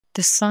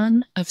The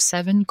Son of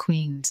Seven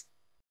Queens.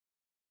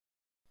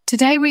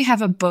 Today we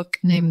have a book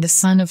named The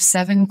Son of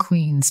Seven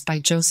Queens by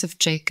Joseph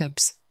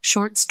Jacobs,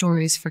 Short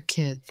Stories for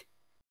Kids.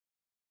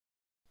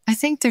 I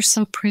think they're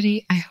so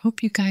pretty. I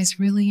hope you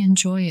guys really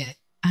enjoy it.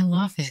 I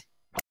love it.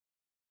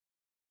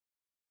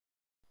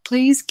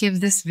 Please give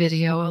this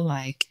video a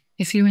like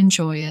if you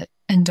enjoy it,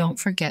 and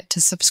don't forget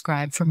to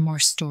subscribe for more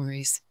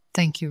stories.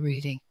 Thank you,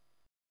 reading.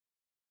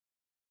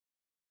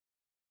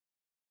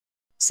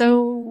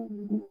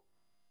 So,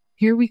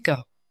 here we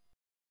go.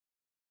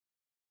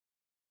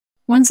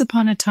 Once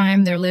upon a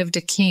time there lived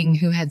a king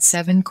who had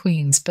 7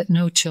 queens but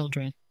no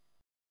children.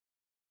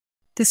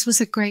 This was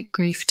a great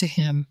grief to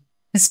him,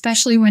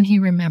 especially when he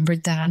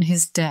remembered that on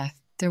his death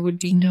there would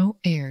be no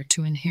heir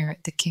to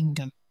inherit the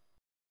kingdom.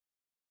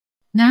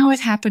 Now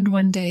it happened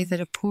one day that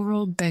a poor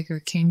old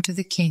beggar came to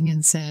the king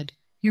and said,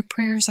 "Your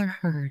prayers are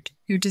heard,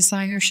 your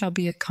desire shall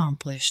be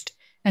accomplished,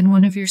 and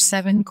one of your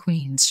 7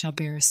 queens shall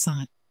bear a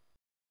son."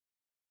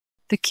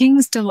 The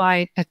king's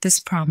delight at this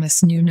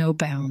promise knew no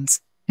bounds,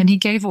 and he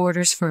gave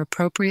orders for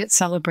appropriate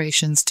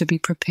celebrations to be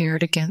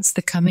prepared against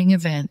the coming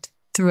event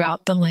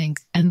throughout the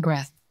length and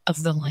breadth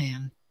of the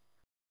land.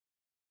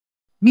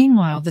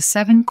 Meanwhile, the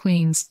 7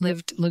 queens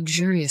lived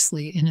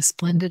luxuriously in a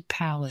splendid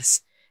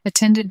palace,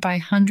 attended by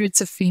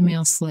hundreds of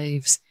female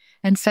slaves,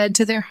 and fed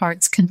to their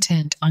heart's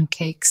content on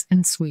cakes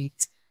and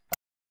sweets.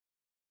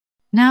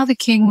 Now the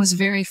king was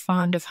very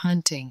fond of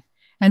hunting,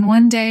 and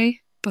one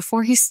day,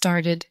 before he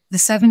started, the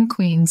 7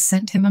 queens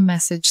sent him a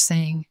message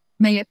saying,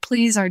 "May it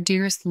please our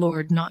dearest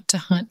lord not to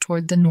hunt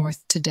toward the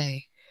north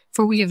today,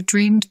 for we have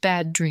dreamed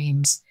bad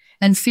dreams,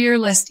 and fear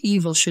lest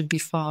evil should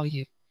befall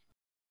you."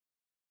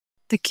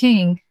 The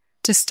king,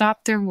 to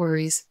stop their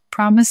worries,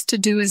 promised to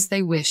do as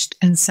they wished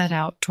and set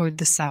out toward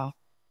the south.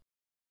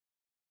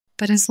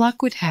 But as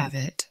luck would have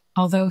it,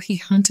 although he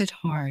hunted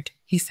hard,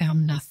 he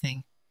found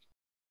nothing.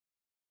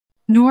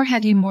 Nor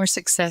had he more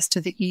success to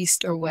the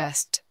east or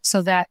west,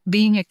 so that,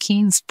 being a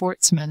keen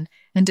sportsman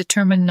and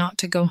determined not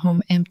to go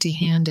home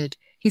empty-handed,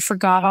 he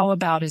forgot all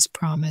about his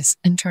promise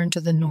and turned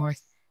to the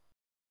north.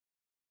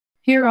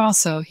 Here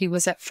also he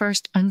was at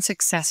first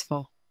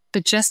unsuccessful,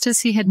 but just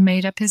as he had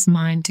made up his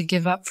mind to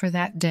give up for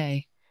that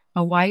day,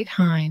 a white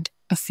hind,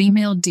 a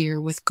female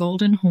deer with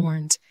golden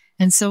horns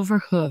and silver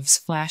hooves,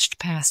 flashed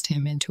past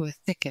him into a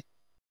thicket.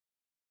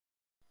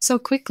 So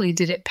quickly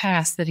did it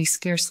pass that he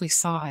scarcely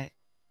saw it.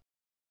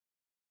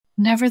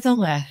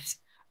 Nevertheless,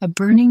 a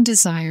burning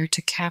desire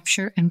to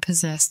capture and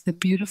possess the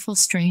beautiful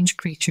strange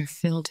creature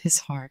filled his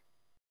heart.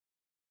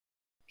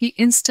 He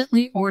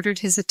instantly ordered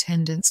his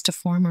attendants to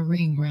form a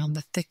ring round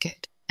the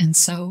thicket, and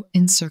so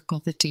encircle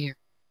the deer.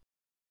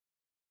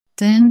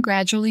 Then,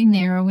 gradually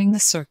narrowing the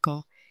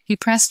circle, he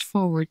pressed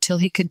forward till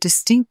he could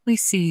distinctly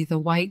see the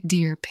white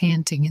deer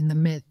panting in the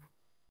midst.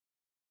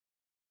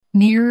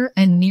 Nearer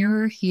and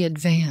nearer he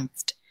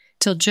advanced,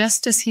 till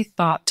just as he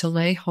thought to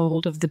lay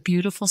hold of the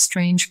beautiful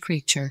strange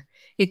creature,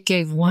 it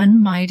gave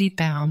one mighty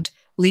bound,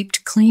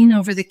 leaped clean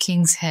over the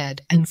king's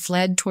head, and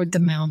fled toward the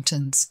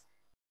mountains.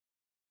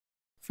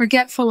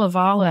 Forgetful of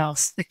all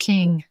else, the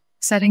king,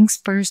 setting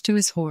spurs to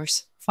his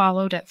horse,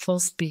 followed at full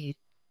speed.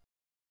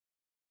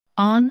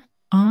 On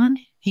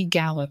he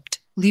galloped,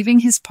 leaving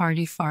his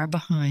party far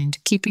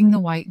behind, keeping the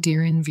white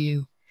deer in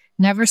view,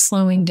 never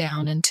slowing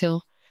down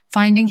until,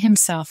 finding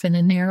himself in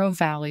a narrow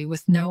valley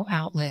with no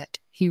outlet,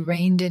 he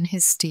reined in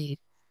his steed.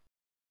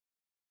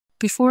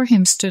 Before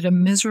him stood a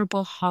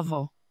miserable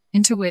hovel,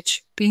 into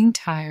which, being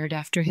tired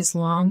after his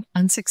long,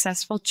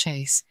 unsuccessful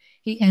chase,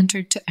 he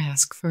entered to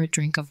ask for a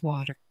drink of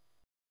water.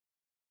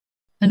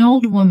 An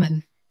old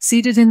woman,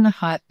 seated in the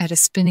hut at a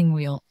spinning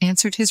wheel,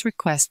 answered his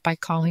request by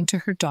calling to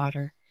her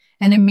daughter,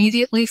 and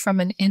immediately from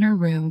an inner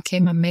room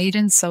came a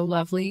maiden so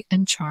lovely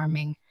and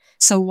charming,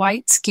 so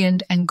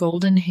white-skinned and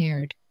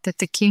golden-haired, that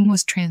the king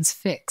was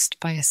transfixed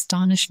by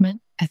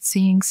astonishment at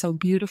seeing so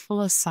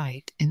beautiful a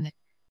sight in it.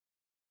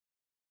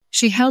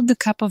 She held the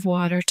cup of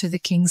water to the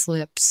king's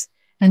lips,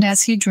 and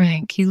as he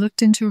drank he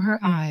looked into her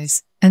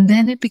eyes, and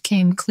then it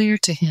became clear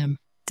to him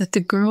that the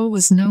girl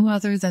was no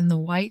other than the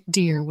white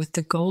deer with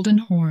the golden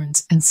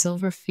horns and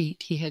silver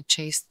feet he had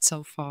chased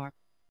so far.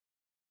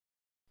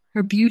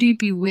 Her beauty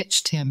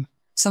bewitched him,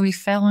 so he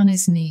fell on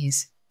his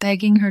knees,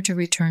 begging her to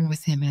return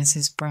with him as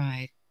his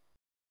bride.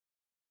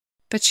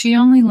 But she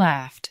only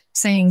laughed,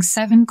 saying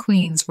 7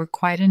 queens were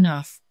quite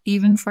enough,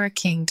 even for a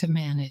king to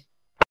manage.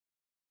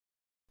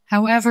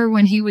 However,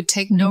 when he would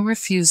take no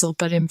refusal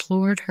but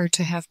implored her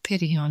to have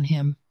pity on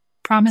him,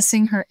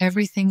 promising her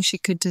everything she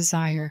could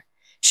desire,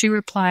 she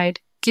replied,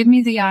 "Give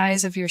me the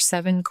eyes of your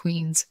 7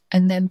 queens,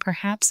 and then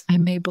perhaps I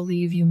may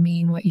believe you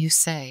mean what you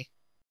say."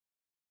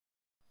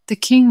 The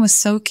king was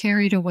so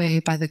carried away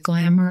by the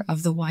glamour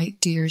of the white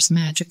deer's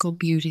magical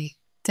beauty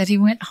that he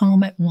went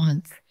home at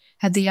once,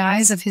 had the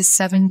eyes of his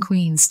 7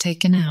 queens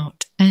taken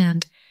out,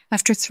 and,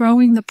 after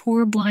throwing the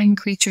poor blind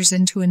creatures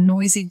into a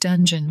noisy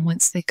dungeon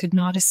whence they could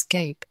not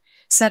escape,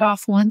 set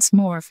off once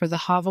more for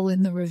the hovel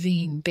in the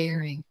ravine,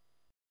 bearing.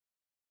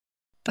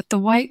 But the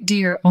white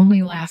deer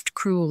only laughed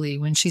cruelly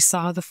when she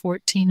saw the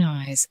 14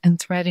 eyes, and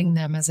threading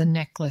them as a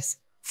necklace,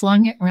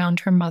 flung it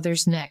round her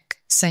mother's neck,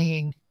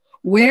 saying,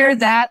 "Wear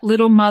that,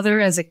 little mother,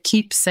 as a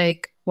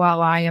keepsake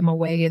while I am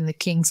away in the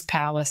king's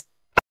palace."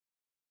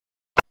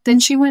 Then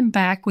she went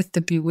back with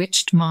the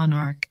bewitched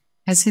monarch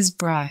as his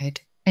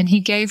bride, and he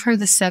gave her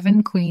the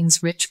 7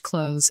 queens' rich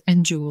clothes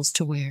and jewels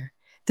to wear,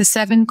 the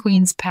 7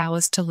 queens'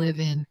 palace to live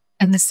in,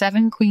 and the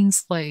 7 queens'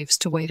 slaves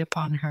to wait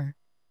upon her,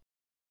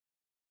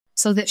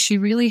 so that she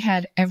really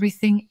had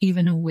everything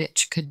even a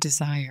witch could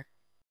desire.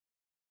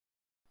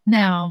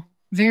 Now,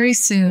 very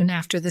soon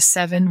after the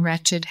 7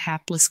 wretched,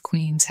 hapless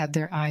queens had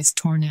their eyes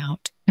torn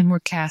out and were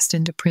cast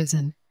into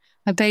prison,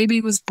 a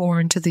baby was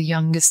born to the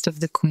youngest of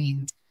the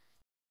queens.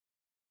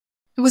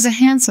 It was a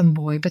handsome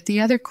boy, but the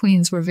other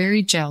queens were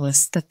very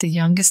jealous that the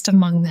youngest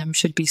among them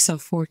should be so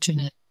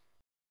fortunate.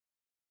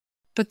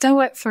 But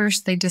though at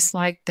first they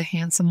disliked the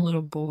handsome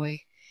little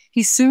boy,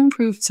 he soon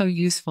proved so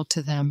useful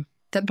to them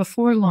that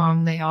before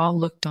long they all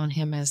looked on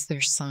him as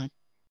their son.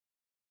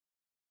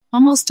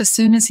 Almost as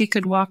soon as he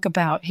could walk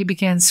about, he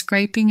began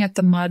scraping at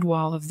the mud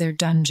wall of their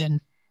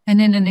dungeon,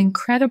 and in an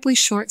incredibly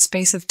short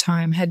space of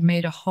time had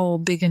made a hole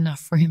big enough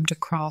for him to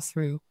crawl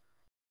through.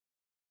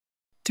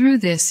 Through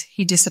this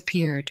he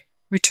disappeared,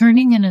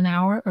 returning in an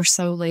hour or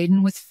so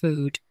laden with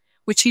food,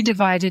 which he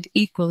divided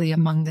equally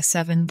among the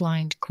 7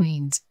 blind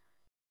queens.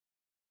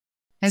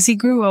 As he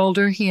grew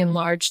older, he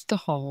enlarged the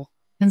hole,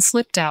 and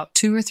slipped out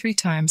 2 or 3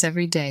 times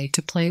every day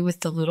to play with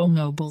the little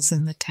nobles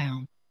in the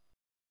town.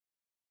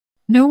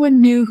 No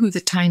one knew who the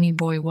tiny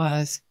boy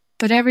was,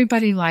 but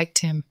everybody liked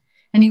him,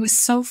 and he was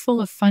so full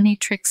of funny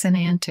tricks and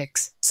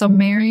antics, so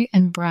merry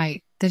and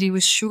bright, that he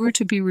was sure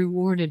to be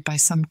rewarded by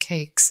some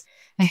cakes,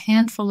 a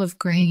handful of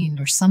grain,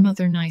 or some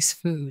other nice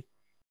food.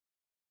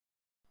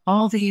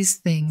 All these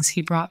things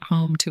he brought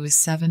home to his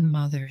 7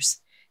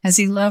 mothers, as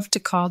he loved to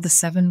call the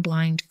 7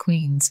 blind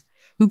queens,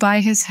 who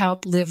by his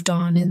help lived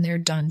on in their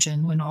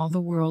dungeon when all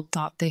the world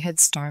thought they had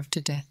starved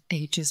to death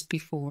ages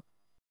before.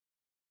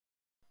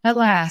 At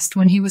last,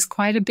 when he was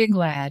quite a big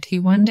lad, he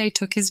one day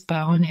took his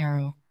bow and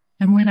arrow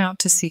and went out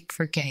to seek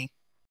for game.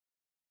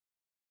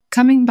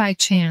 Coming by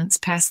chance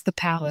past the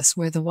palace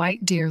where the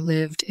white deer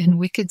lived in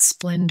wicked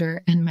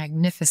splendor and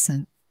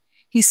magnificence,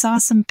 he saw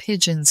some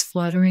pigeons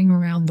fluttering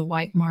around the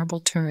white marble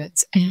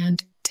turrets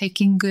and,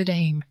 taking good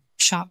aim,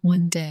 shot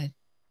one dead.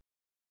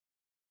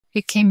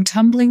 It came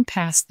tumbling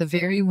past the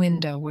very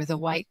window where the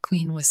White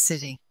Queen was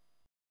sitting.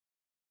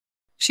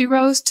 She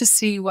rose to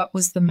see what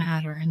was the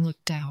matter and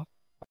looked out.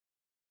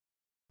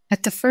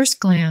 At the first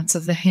glance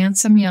of the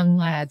handsome young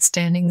lad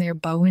standing there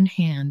bow in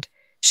hand,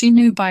 she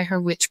knew by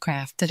her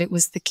witchcraft that it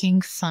was the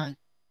king's son.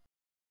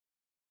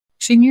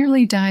 She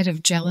nearly died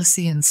of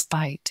jealousy and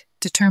spite,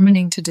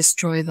 determining to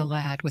destroy the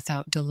lad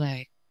without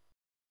delay.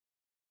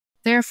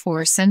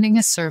 Therefore, sending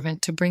a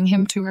servant to bring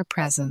him to her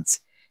presence,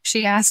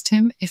 she asked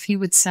him if he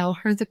would sell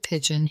her the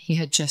pigeon he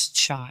had just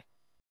shot.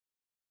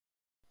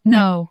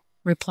 "No,"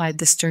 replied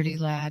the sturdy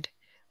lad,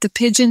 "the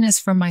pigeon is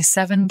for my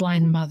 7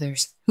 blind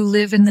mothers, who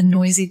live in the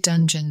noisy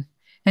dungeon,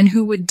 and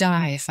who would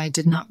die if I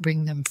did not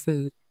bring them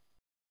food."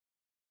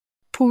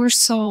 "Poor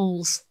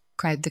souls!"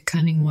 cried the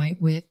cunning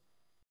white wit.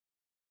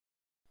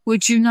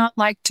 "Would you not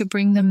like to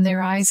bring them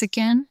their eyes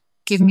again?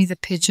 Give me the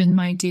pigeon,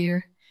 my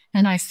dear,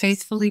 and I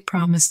faithfully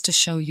promise to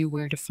show you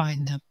where to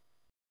find them."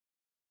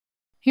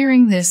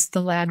 Hearing this,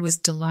 the lad was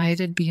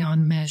delighted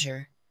beyond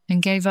measure,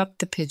 and gave up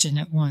the pigeon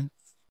at once.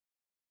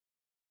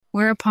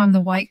 Whereupon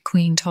the White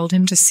Queen told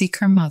him to seek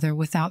her mother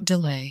without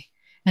delay,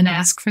 and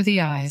ask for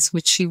the eyes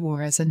which she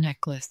wore as a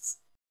necklace.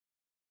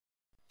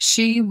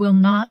 "She will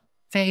not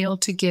fail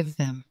to give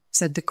them,"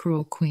 said the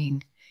cruel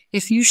queen,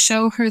 "if you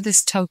show her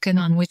this token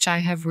on which I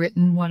have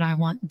written what I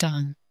want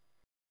done."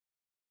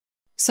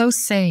 So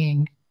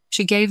saying,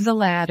 she gave the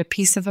lad a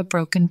piece of a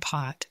broken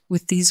pot,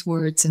 with these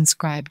words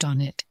inscribed on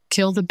it: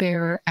 "Kill the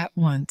bearer at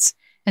once,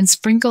 and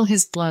sprinkle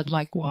his blood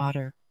like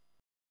water."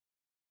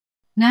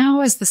 Now,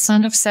 as the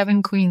son of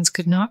 7 queens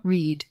could not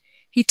read,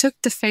 he took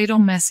the fatal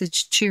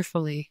message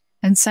cheerfully,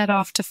 and set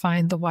off to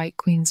find the White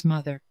Queen's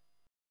mother.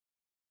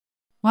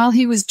 While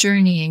he was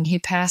journeying, he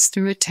passed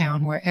through a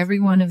town where every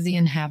one of the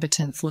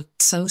inhabitants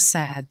looked so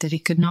sad that he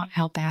could not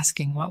help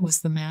asking what was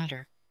the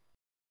matter.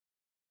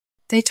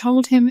 They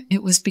told him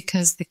it was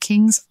because the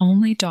king's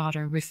only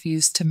daughter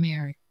refused to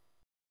marry.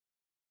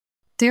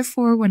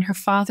 Therefore, when her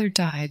father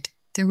died,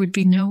 there would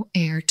be no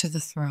heir to the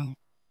throne.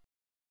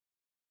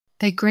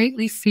 They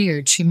greatly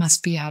feared she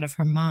must be out of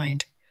her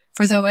mind,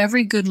 for though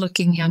every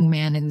good-looking young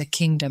man in the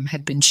kingdom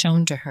had been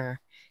shown to her,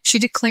 she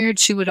declared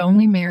she would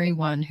only marry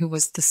one who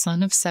was the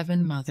son of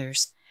 7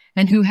 mothers,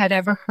 and who had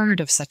ever heard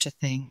of such a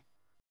thing.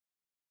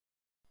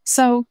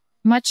 So,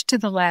 much to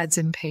the lad's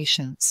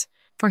impatience,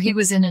 for he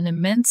was in an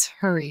immense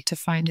hurry to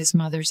find his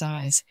mother's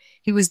eyes,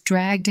 he was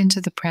dragged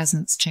into the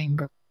presence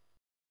chamber.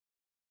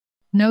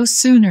 No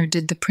sooner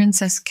did the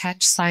princess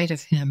catch sight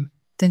of him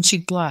than she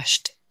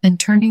blushed, and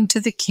turning to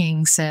the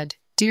king said,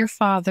 "Dear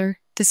father,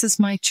 this is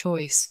my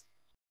choice."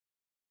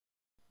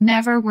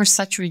 Never were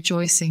such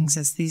rejoicings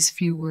as these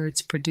few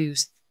words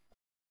produced.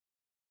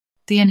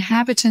 The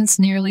inhabitants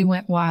nearly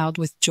went wild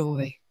with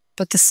joy,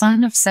 But the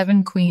son of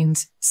 7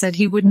 queens said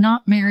he would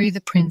not marry the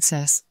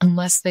princess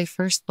unless they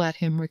first let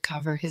him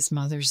recover his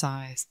mother's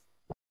eyes.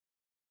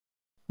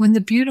 When the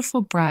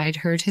beautiful bride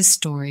heard his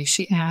story,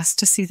 she asked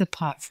to see the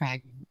pot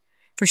fragment,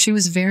 for she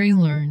was very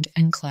learned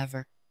and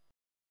clever.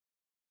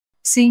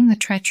 Seeing the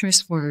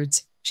treacherous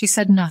words, she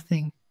said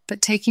nothing,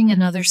 but taking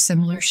another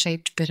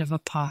similar-shaped bit of a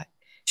pot,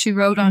 she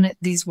wrote on it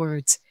these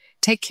words,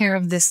 "Take care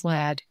of this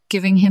lad,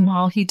 giving him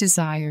all he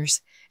desires,"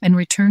 and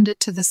returned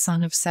it to the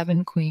son of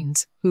 7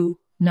 queens, who,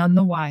 none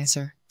the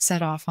wiser,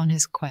 set off on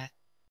his quest.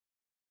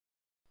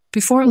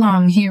 Before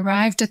long he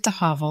arrived at the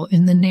hovel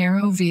in the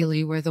narrow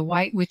valley where the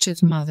White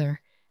Witch's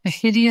mother, a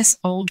hideous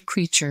old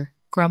creature,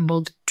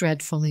 grumbled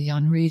dreadfully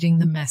on reading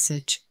the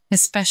message,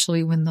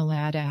 especially when the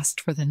lad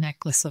asked for the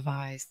necklace of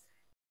eyes.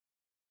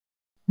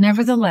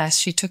 Nevertheless,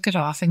 she took it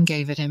off and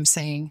gave it him,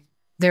 saying,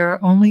 "There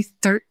are only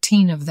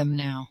 13 of them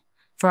now,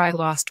 for I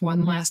lost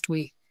one last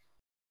week."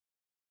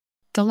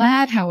 The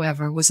lad,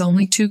 however, was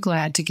only too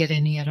glad to get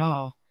any at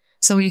all,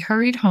 so he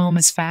hurried home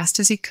as fast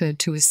as he could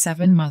to his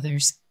 7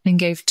 mothers and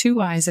gave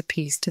 2 eyes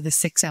apiece to the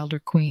 6 elder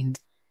queens.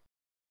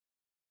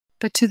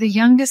 But to the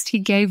youngest he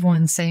gave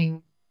one,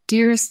 saying,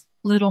 "Dearest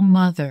little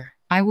mother,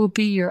 I will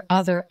be your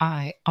other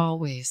eye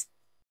always."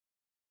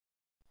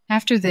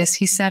 After this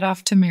he set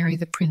off to marry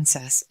the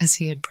princess, as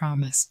he had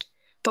promised.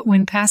 But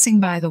when passing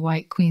by the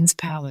White Queen's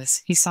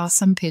palace, he saw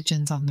some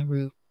pigeons on the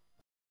roof.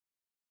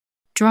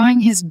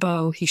 Drawing his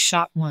bow, he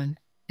shot one,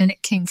 and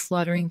it came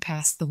fluttering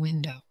past the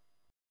window.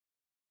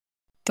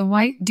 The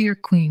White Deer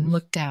Queen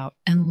looked out,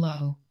 and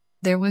lo,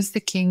 there was the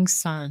king's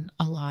son,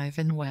 alive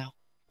and well.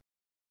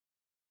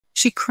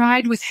 She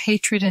cried with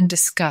hatred and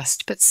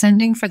disgust, but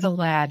sending for the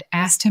lad,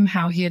 asked him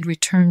how he had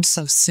returned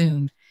so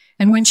soon,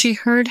 and when she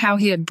heard how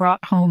he had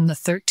brought home the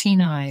 13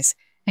 eyes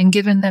and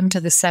given them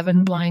to the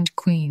 7 blind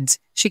queens,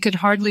 she could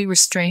hardly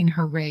restrain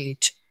her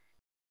rage.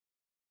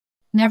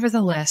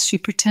 Nevertheless, she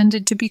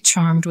pretended to be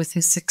charmed with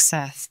his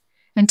success,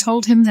 and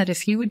told him that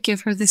if he would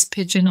give her this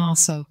pigeon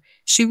also,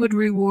 she would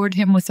reward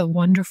him with a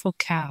wonderful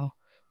cow,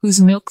 whose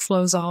milk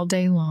flows all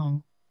day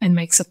long and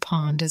makes a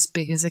pond as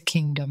big as a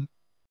kingdom.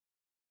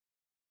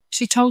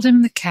 She told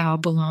him the cow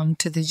belonged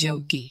to the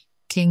Jogi,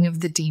 king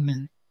of the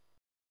demons.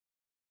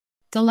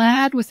 The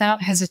lad,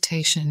 without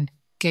hesitation,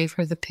 gave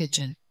her the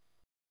pigeon.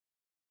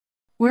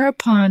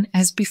 Whereupon,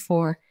 as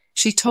before,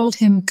 she told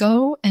him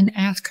go and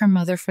ask her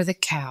mother for the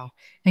cow,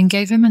 and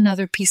gave him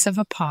another piece of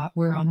a pot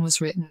whereon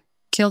was written,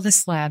 "Kill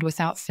this lad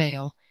without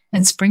fail,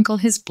 and sprinkle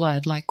his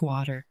blood like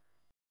water."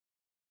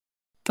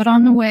 But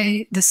on the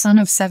way, the son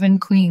of 7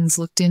 queens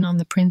looked in on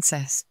the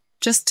princess,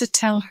 just to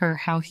tell her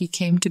how he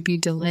came to be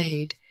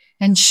delayed,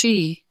 and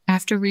she,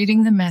 after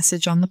reading the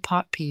message on the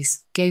pot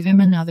piece, gave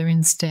him another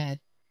instead.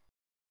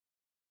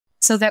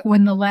 So that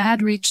when the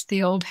lad reached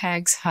the old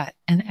hag's hut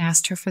and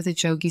asked her for the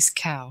Jogi's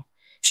cow,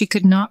 she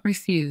could not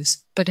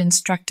refuse, but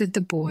instructed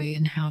the boy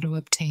in how to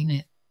obtain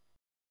it.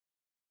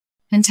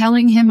 And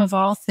telling him of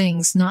all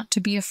things not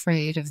to be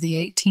afraid of the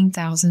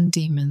 18,000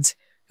 demons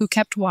who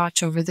kept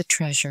watch over the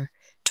treasure,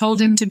 told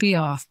him to be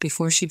off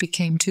before she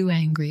became too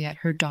angry at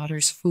her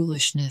daughter's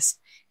foolishness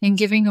in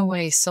giving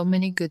away so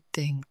many good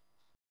things.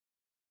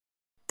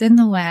 Then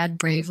the lad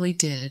bravely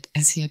did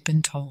as he had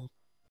been told.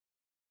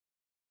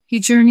 He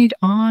journeyed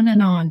on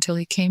and on till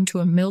he came to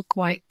a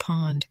milk-white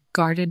pond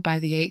guarded by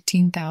the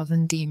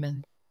 18,000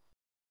 demons.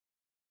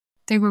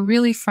 They were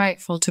really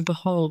frightful to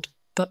behold,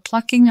 but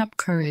plucking up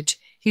courage,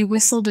 he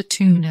whistled a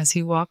tune as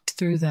he walked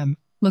through them,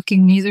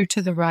 looking neither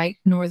to the right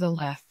nor the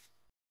left.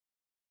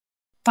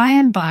 By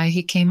and by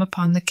he came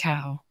upon the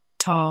cow,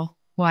 tall,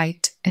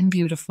 white, and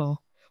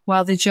beautiful,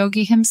 while the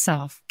Jogi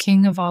himself,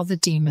 king of all the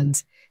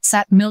demons,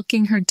 sat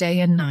milking her day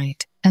and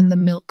night, and the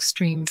milk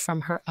streamed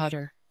from her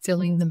udder,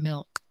 filling the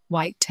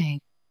milk-white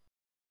tank.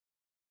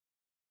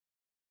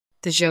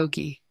 The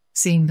Jogi,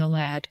 seeing the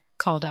lad,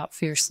 called out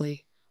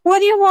fiercely, "What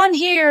do you want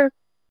here?"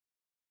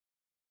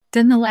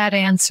 Then the lad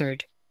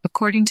answered,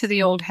 "According to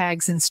the old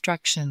hag's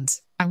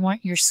instructions, I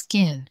want your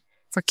skin,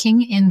 for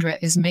King Indra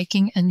is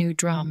making a new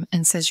drum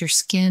and says your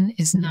skin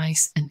is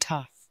nice and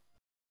tough."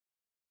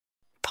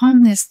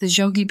 Upon this the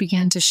Jogi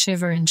began to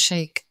shiver and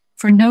shake,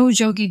 for no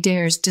Jogi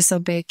dares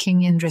disobey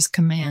King Indra's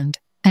command,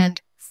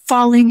 and,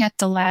 falling at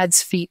the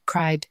lad's feet,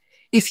 cried,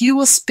 "If you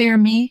will spare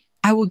me,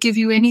 I will give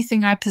you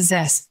anything I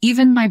possess,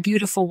 even my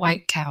beautiful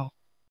white cow."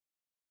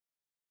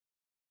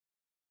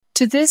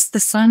 To this the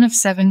son of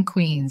 7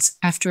 queens,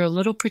 after a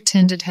little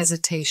pretended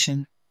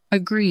hesitation,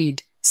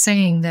 agreed,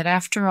 saying that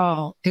after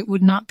all it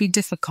would not be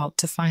difficult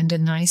to find a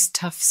nice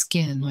tough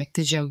skin like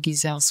the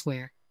Jogis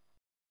elsewhere.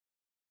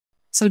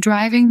 So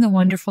driving the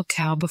wonderful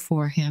cow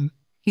before him,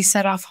 he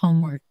set off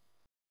homeward.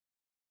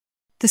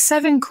 The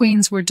 7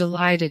 queens were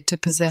delighted to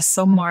possess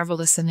so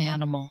marvelous an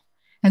animal,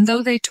 and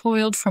though they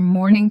toiled from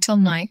morning till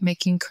night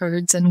making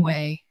curds and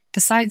whey,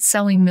 besides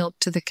selling milk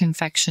to the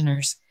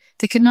confectioners,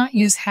 they could not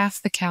use half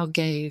the cow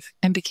gave,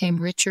 and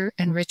became richer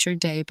and richer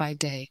day by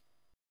day.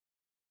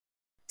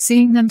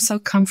 Seeing them so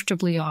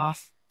comfortably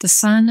off, the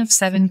son of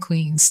 7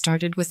 queens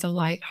started with a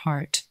light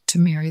heart to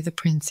marry the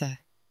princess.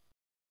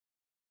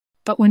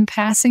 But when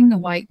passing the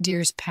white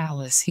deer's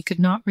palace, he could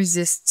not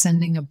resist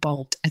sending a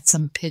bolt at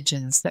some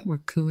pigeons that were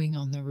cooing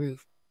on the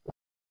roof.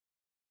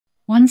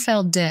 One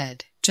fell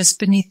dead just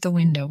beneath the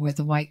window where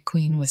the White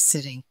Queen was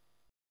sitting.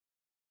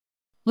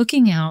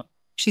 Looking out,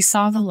 she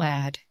saw the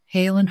lad,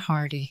 hale and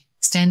hearty,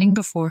 standing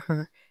before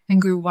her,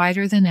 and grew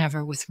whiter than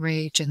ever with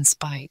rage and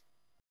spite.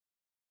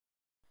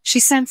 She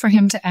sent for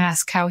him to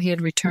ask how he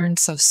had returned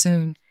so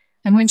soon,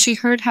 and when she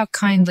heard how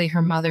kindly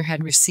her mother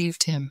had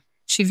received him,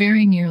 she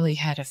very nearly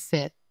had a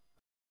fit.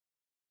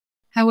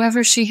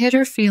 However, she hid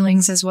her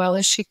feelings as well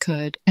as she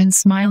could, and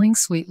smiling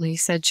sweetly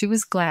said she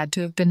was glad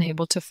to have been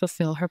able to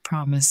fulfill her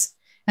promise,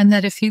 and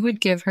that if he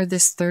would give her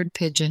this third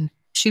pigeon,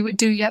 she would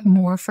do yet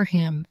more for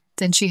him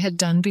than she had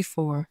done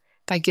before,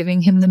 by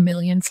giving him the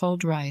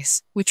millionfold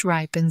rice, which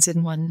ripens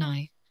in one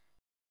night.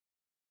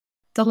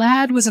 The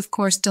lad was of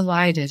course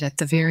delighted at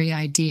the very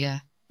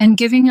idea, and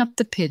giving up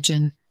the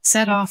pigeon,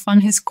 set off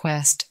on his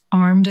quest,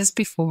 armed as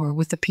before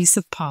with a piece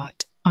of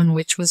pot, on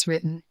which was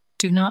written,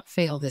 "Do not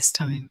fail this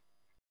time."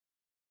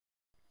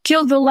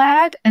 "Kill the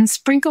lad and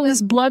sprinkle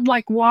his blood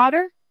like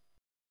water?"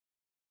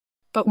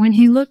 But when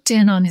he looked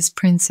in on his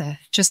princess,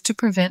 just to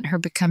prevent her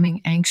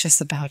becoming anxious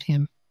about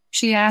him,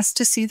 she asked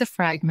to see the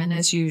fragment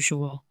as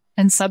usual,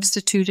 and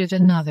substituted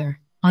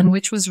another, on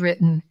which was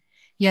written,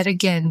 "Yet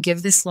again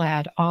give this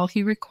lad all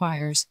he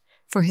requires,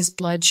 for his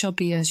blood shall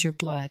be as your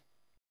blood."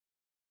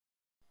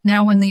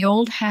 Now when the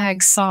old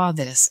hag saw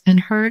this,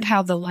 and heard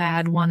how the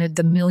lad wanted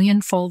the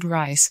millionfold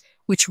rice,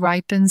 which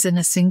ripens in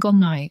a single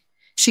night,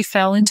 she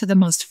fell into the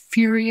most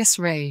furious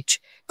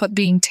rage, but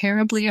being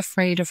terribly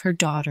afraid of her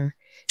daughter,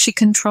 she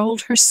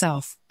controlled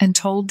herself and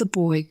told the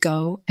boy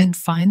go and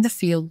find the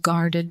field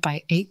guarded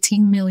by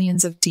 18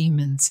 millions of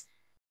demons.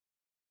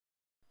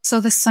 So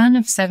the son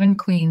of 7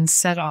 queens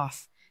set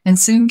off, and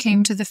soon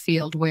came to the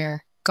field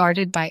where,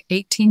 guarded by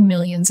 18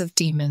 millions of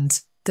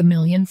demons, the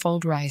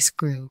millionfold rice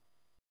grew.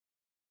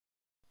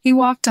 He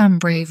walked on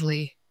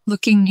bravely,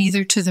 looking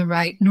neither to the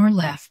right nor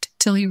left,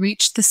 till he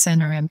reached the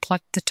center and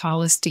plucked the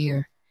tallest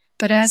ear.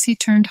 But as he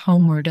turned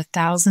homeward,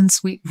 1,000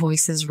 sweet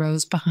voices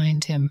rose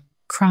behind him,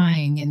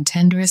 crying in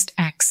tenderest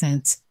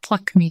accents,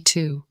 "Pluck me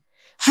too."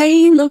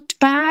 He looked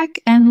back,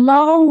 and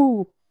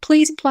lo!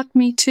 Please pluck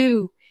me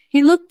too.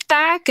 He looked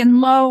back, and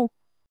lo!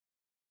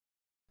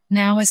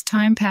 Now as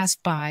time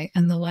passed by,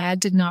 and the lad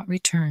did not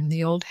return,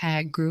 the old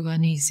hag grew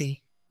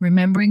uneasy,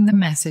 remembering the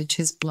message,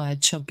 "His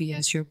blood shall be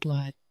as your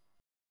blood."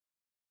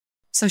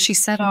 So she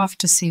set off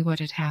to see what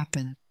had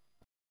happened.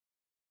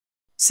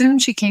 Soon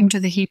she came to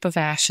the heap of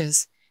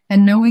ashes,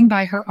 and knowing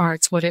by her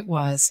arts what it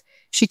was,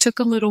 she took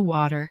a little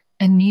water,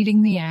 and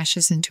kneading the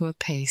ashes into a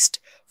paste,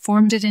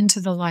 formed it into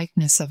the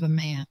likeness of a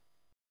man.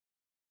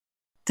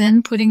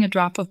 Then, putting a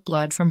drop of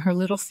blood from her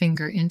little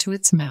finger into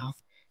its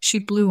mouth, she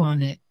blew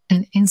on it,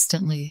 and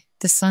instantly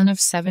the son of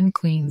 7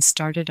 queens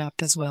started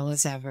up as well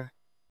as ever.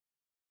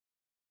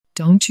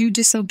 "Don't you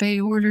disobey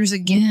orders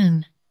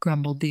again,"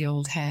 grumbled the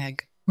old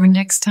hag, "or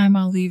next time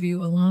I'll leave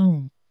you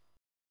alone.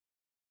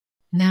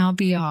 Now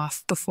be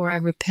off before I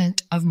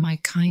repent of my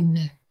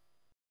kindness."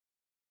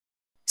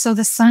 So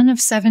the son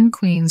of 7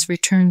 queens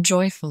returned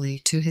joyfully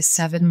to his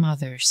 7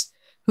 mothers,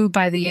 who,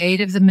 by the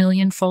aid of the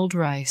millionfold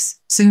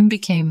rice, soon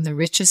became the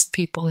richest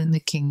people in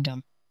the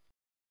kingdom.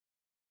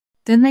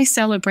 Then they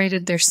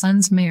celebrated their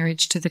son's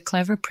marriage to the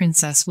clever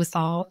princess with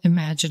all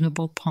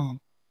imaginable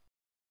pomp.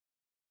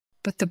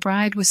 But the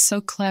bride was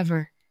so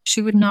clever,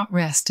 she would not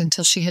rest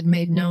until she had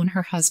made known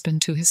her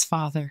husband to his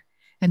father,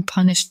 and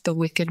punished the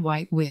wicked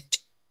White Witch.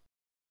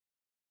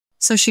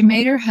 So she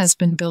made her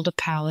husband build a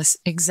palace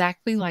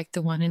exactly like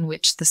the one in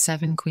which the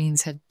 7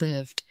 queens had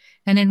lived,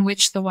 and in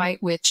which the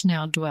White Witch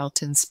now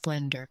dwelt in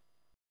splendor.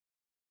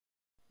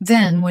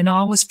 Then, when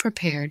all was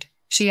prepared,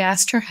 she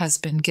asked her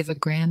husband give a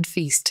grand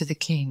feast to the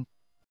king.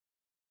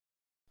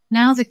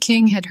 Now the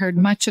king had heard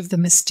much of the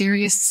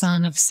mysterious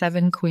son of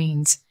 7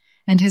 queens,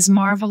 and his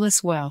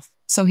marvelous wealth,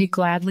 so he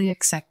gladly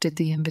accepted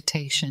the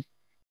invitation.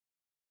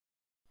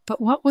 But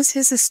what was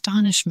his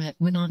astonishment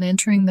when on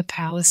entering the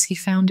palace he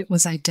found it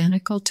was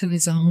identical to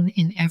his own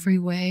in every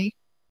way?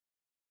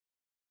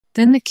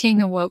 Then the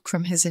king awoke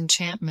from his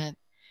enchantment,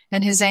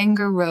 and his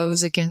anger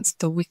rose against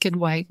the wicked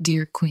White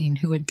Deer Queen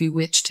who had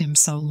bewitched him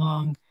so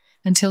long,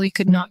 until he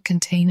could not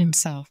contain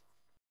himself.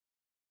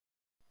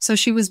 So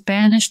she was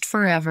banished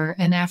forever,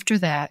 and after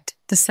that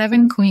the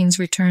 7 queens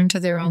returned to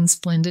their own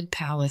splendid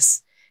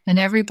palace, and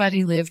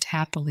everybody lived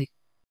happily.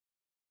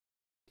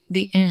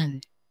 The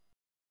end.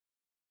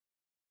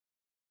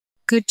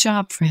 Good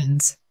job,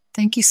 friends.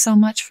 Thank you so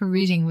much for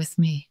reading with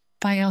me.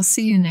 Bye, I'll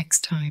see you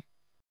next time.